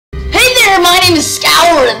name is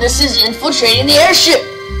Scour, and this is Infiltrating the Airship.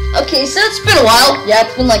 Okay, so it's been a while. Yeah,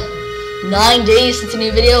 it's been like 9 days since a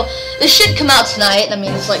new video. This should come out tonight. I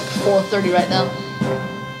mean, it's like 4:30 right now.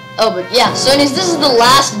 Oh, but yeah. So anyways, this is the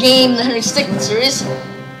last game in the Henry Stickmin series,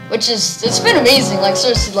 which is, it's been amazing. Like,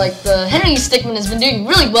 seriously, like, the Henry Stickmin has been doing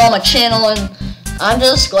really well on my channel, and I'm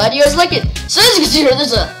just glad you guys like it. So as you can see here,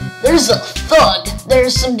 there's a thug.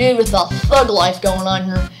 There's some dude with a thug life going on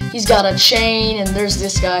here. He's got a chain, and there's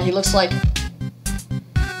this guy. He looks like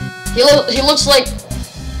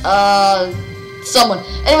someone.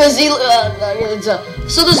 Anyways,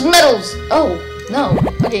 so there's medals. Oh no.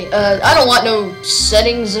 Okay. I don't want no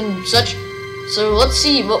settings and such. So let's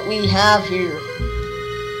see what we have here.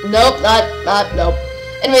 Nope. Nope.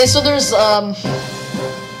 Anyway, so there's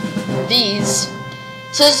these.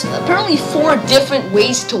 So there's apparently 4 different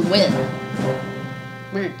ways to win.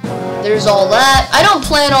 Weird. There's all that. I don't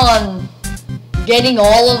plan on getting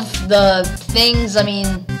all of the things. I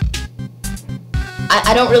mean,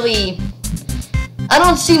 I don't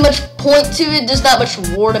see much point to it. There's not much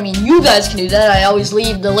reward. I mean, you guys can do that. I always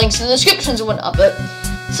leave the links in the descriptions and whatnot. But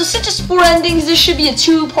so since it's 4 endings, this should be a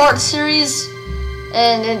 2-part series,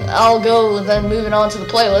 and then I'll go then moving on to the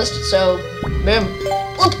playlist. So, boom,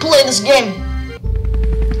 let's play this game.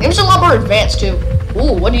 Game's a lot more advanced too.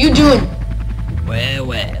 Ooh, what are you doing? Well,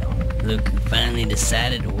 look who finally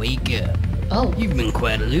decided to wake up. Oh, You've been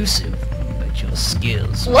quite elusive, but your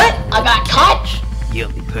skills... what? I got caught?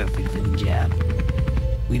 You'll be perfect for the job.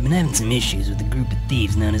 We've been having some issues with a group of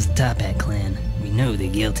thieves known as the Top Hat Clan. We know they're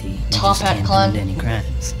guilty. Top Hat Clan? Any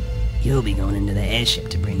crimes. You'll be going into the airship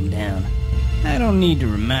to bring them down. I don't need to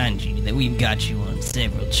remind you that we've got you on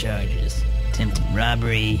several charges. Attempted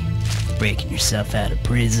robbery, breaking yourself out of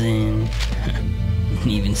prison,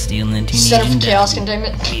 even stealing the teenage Center for Chaos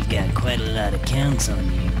Containment. We've got quite a lot of counts on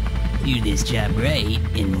you. Do this job right,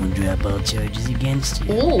 and we'll drop all charges against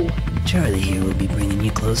you. Ooh. Charlie here will be bringing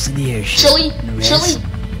you close to the airship. Chili? The rest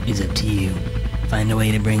is up to you. Find a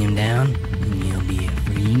way to bring him down, and you'll be a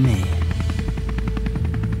free man.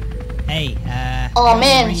 Hey, oh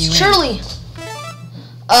man, Shirley.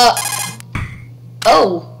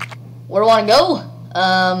 Oh, where do I want to go?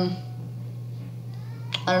 I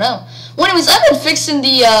don't know. Well, anyways, I've been fixing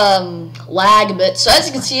the lag a bit, so as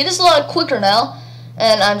you can see, it is a lot quicker now,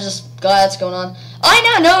 and I'm just glad that's going on.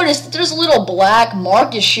 I now noticed that there's a little black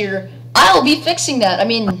markish here. I will be fixing that. I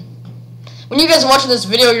mean, when you guys are watching this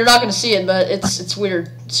video, you're not going to see it, but it's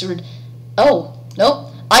weird. It's weird. Oh,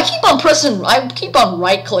 nope. I keep on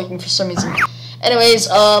right-clicking for some reason. Anyways,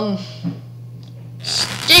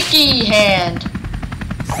 sticky hand.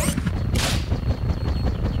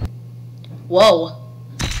 Whoa.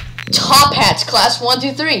 Top hats, class 1,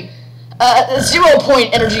 2, 3. 0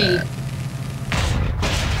 point energy.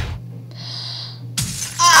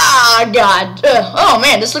 Ah, God. Oh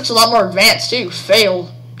man, this looks a lot more advanced too.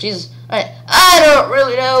 Failed. Jesus. I don't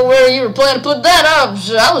really know where you were planning to put that up.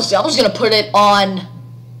 I was gonna put it on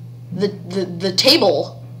the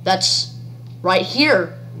table that's right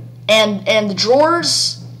here, and the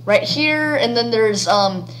drawers right here, and then there's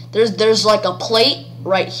like a plate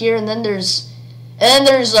right here, and then there's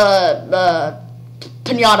a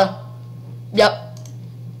pinata.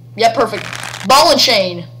 Yep, perfect. Ball and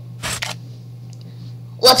chain.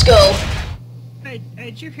 Let's go. Hey,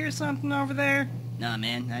 did you hear something over there? Nah,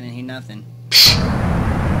 man, I didn't hear nothing.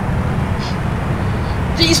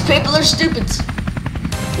 These people are stupid.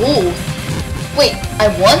 Ooh. Wait, I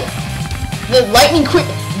won? The lightning quick.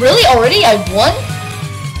 Really? Already? I won?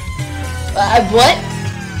 What?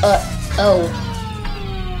 Oh.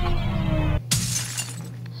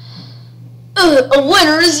 A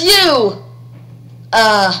winner is you!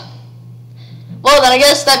 Well then I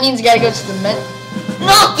guess that means you gotta go to the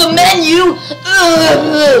not the menu!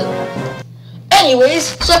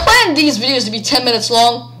 Anyways, so I planned these videos to be 10 minutes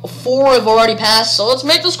long. 4 have already passed, so let's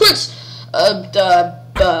make this quick.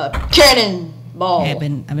 Cannonball. Hey, I've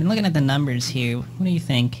been looking at the numbers here. What do you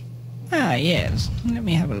think? Ah, yes. Let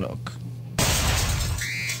me have a look.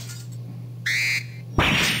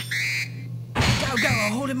 Go,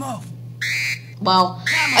 hold him off. Wow.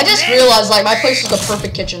 I just realized, like, my place is the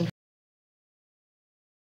perfect kitchen.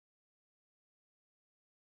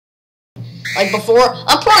 Like before,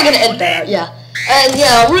 I'm probably gonna edit that out, yeah. And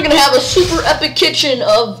yeah, we're gonna have a super epic kitchen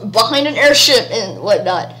of behind an airship and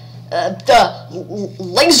whatnot.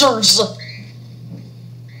 Lasers.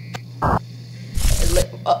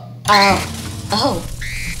 Oh.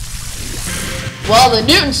 Well, the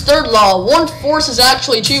Newton's third law, 1 force is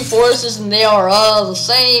actually 2 forces, and they are the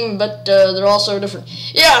same, but they're also different.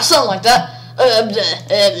 Yeah, something like that. Oh,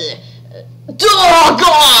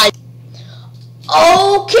 God!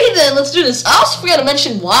 Okay then, let's do this. I also forgot to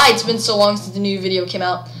mention why it's been so long since the new video came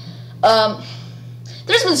out.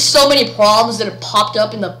 There's been so many problems that have popped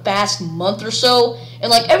up in the past month or so, and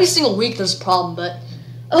like every single week there's a problem, but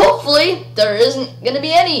hopefully there isn't going to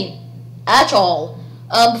be any at all.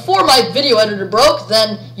 Before my video editor broke,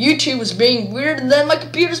 then YouTube was being weird, and then my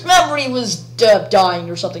computer's memory was dying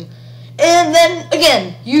or something. And then,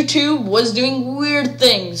 again, YouTube was doing weird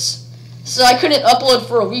things. So I couldn't upload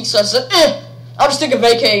for a week, so I said, I'll just take a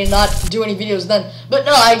vacay and not do any videos then. But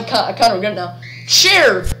no, I kind of regret it now.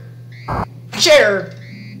 Share.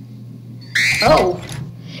 Oh.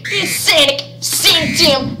 It's Sonic.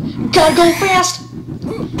 Damn. Gotta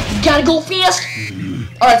go fast.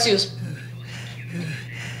 Alright, see this.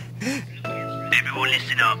 Everyone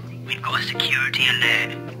listen up. We've got a security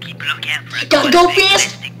alert. Keep a lookout for a Gotta go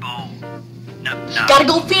fast. ball. No. Gotta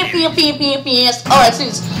go fast. Alright, see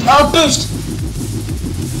this. Boost.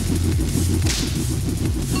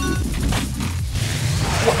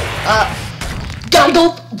 Gotta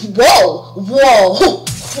go.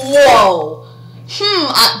 Whoa.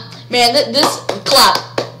 Man, this clap.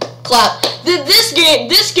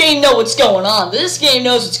 This game knows what's going on. This game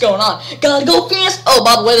knows what's going on. Gotta go fast. Oh,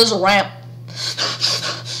 by the way, there's a ramp.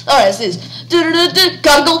 Alright, it's this.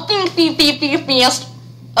 Gotta go fast.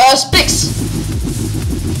 Spix.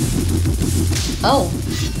 Oh.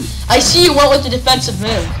 I see you went with the defensive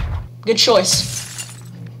move. Good choice.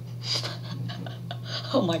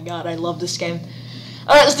 Oh my god, I love this game.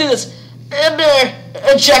 Alright, let's do this.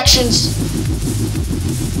 Ejections.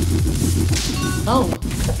 Oh.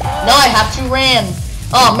 Now I have to ran.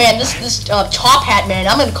 Oh man, this top hat man,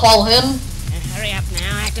 I'm gonna call him. Hurry up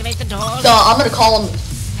now, activate the doors. I'm gonna call him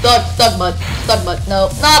Thugbutt. No,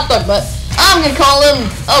 not Thugbutt. I'm gonna call him.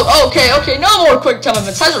 Oh, okay. No more quick time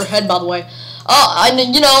events. How's your head, by the way? I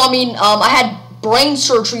had brain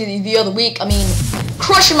surgery the other week. I mean,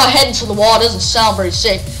 crushing my head into the wall doesn't sound very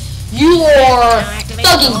safe. You are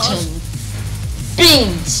Thuggington.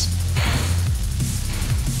 Beans.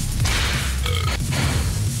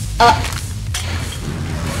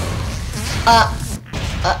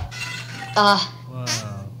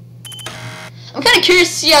 I'm kind of curious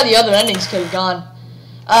to see how the other endings could have gone.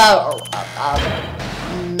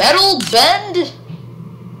 Metal Bend?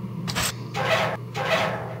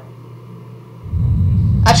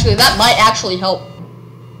 Actually, that might actually help.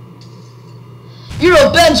 You're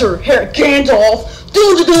a Benzer, Herr Gandalf.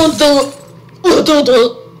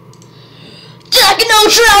 Jack no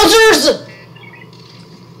trousers!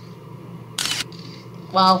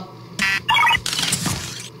 Wow.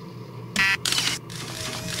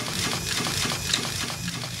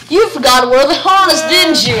 You forgot to wear the harness,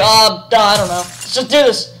 didn't you? I don't know. Let's just do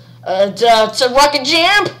this. It's a rocket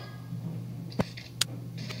jump.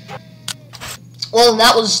 Well,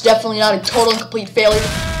 that was definitely not a total and complete failure.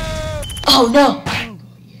 Oh no.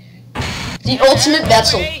 The ultimate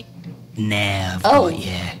Betzel. Now, oh.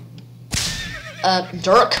 Yeah.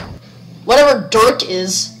 Dirk. Whatever Dirk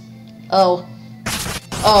is. Oh.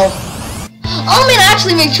 Oh man, I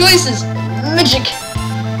actually make choices. Magic.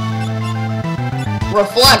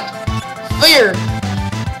 Reflect. Fear.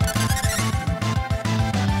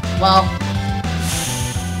 Wow.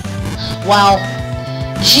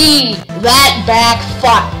 Gee, that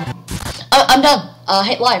backfired. I'm done.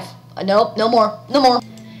 Hate life. Nope, no more.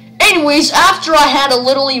 Anyways, after I had to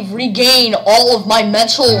literally regain all of my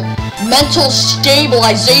mental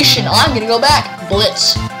stabilization, I'm gonna go back.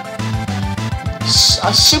 Blitz.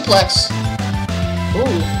 A suplex.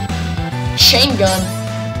 Ooh. Chain gun.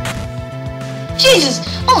 Jesus!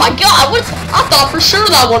 Oh my god! I thought for sure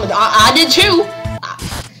that one. I did too.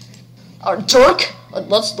 Dirk,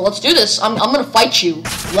 let's do this. I'm gonna fight you.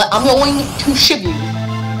 I'm going to shiv you.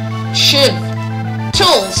 Shiv.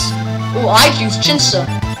 Tools. Ooh, I use Jinsa.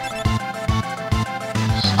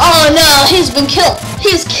 Oh no, he's been killed.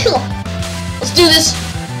 He's killed. Let's do this.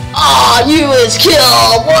 Ah, you is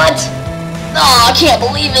killed. What? Oh, I can't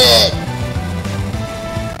believe it.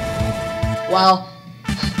 Wow.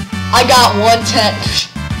 I got 110.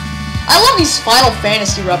 I love these Final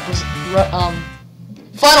Fantasy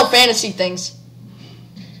things.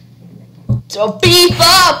 So beef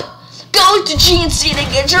up! Go to GNC to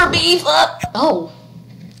get your beef up! Oh.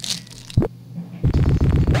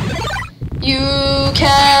 You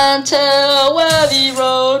can tell where the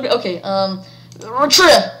road... Okay,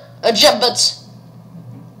 retreat. Jet butts.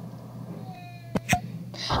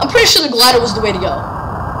 I'm pretty sure the glider was the way to go.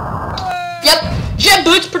 Yep. Jet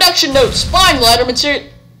boots, production notes, fine glider material.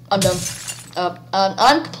 I'm done.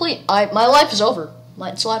 I'm complete. My life is over.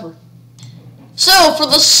 It's over. So, for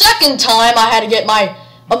the second time, I had to get my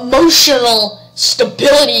emotional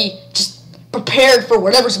stability just prepared for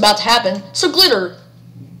whatever's about to happen. So glitter.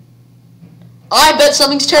 I bet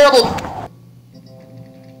something's terrible.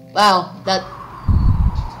 Wow, that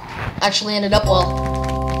actually ended up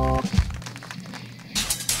well.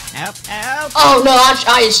 Help, help. Oh no,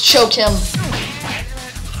 I just choked him.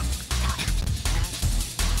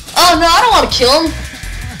 Oh no, I don't want to kill him.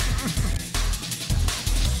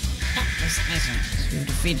 Listen, you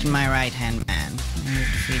defeated my right-hand man. You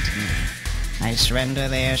defeated me. I surrender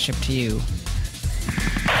the airship to you.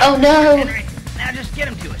 Oh no. Henry, now just get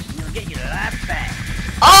him to us, and we'll get you the life back.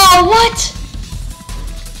 Oh, what?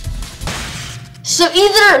 So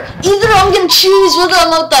either I'm gonna choose whether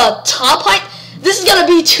I'm at the top height. This is gonna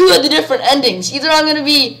be two of the different endings. Either I'm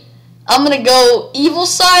gonna go evil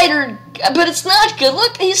side, but it's not good.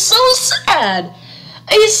 Look, he's so sad.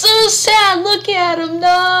 He's so sad. Look at him. No,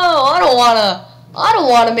 I don't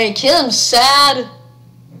wanna make him sad.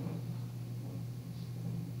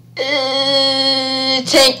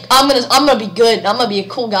 Tank. I'm gonna be good. I'm gonna be a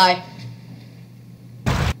cool guy.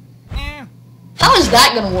 How is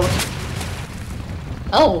that gonna work?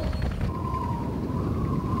 Oh.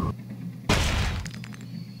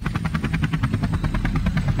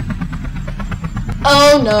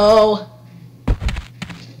 Oh no.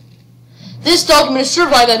 This document is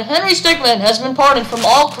certified that Henry Stickmin has been pardoned from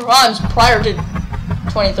all crimes prior to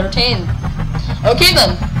 2013. Okay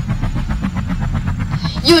then.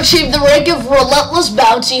 You achieved the rank of Relentless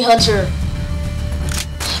Bounty Hunter.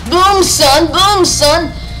 Boom, son! Boom,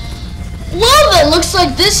 son! Well then, looks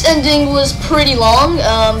like this ending was pretty long.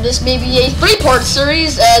 This may be a 3-part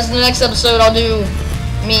series, as the next episode I'll do,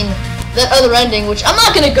 that other ending, which I'm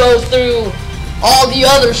not gonna go through all the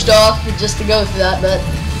other stuff just to go through that, but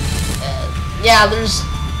yeah,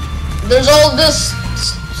 there's all this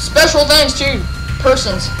special thanks to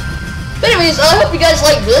persons. But anyways, I hope you guys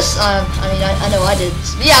like this. I know I did.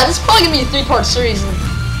 But yeah, this is probably gonna be a 3-part series, and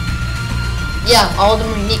yeah, all of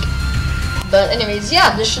them are unique. But anyways,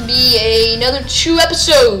 yeah, this should be another 2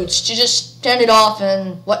 episodes to just turn it off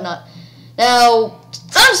and whatnot. Now,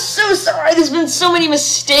 I'm so sorry, there's been so many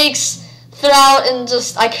mistakes throughout, and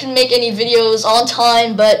just, I couldn't make any videos on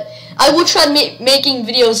time, but I will try making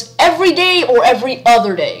videos every day or every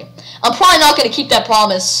other day. I'm probably not going to keep that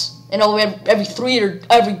promise, every 3 or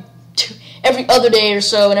every other day or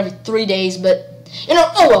so, and every 3 days, but,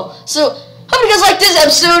 oh well. So, hope you guys like this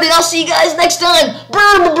episode, and I'll see you guys next time.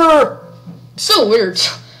 Brr, brr, brr. So weird.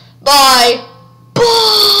 Bye.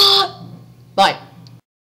 Bye. Bye.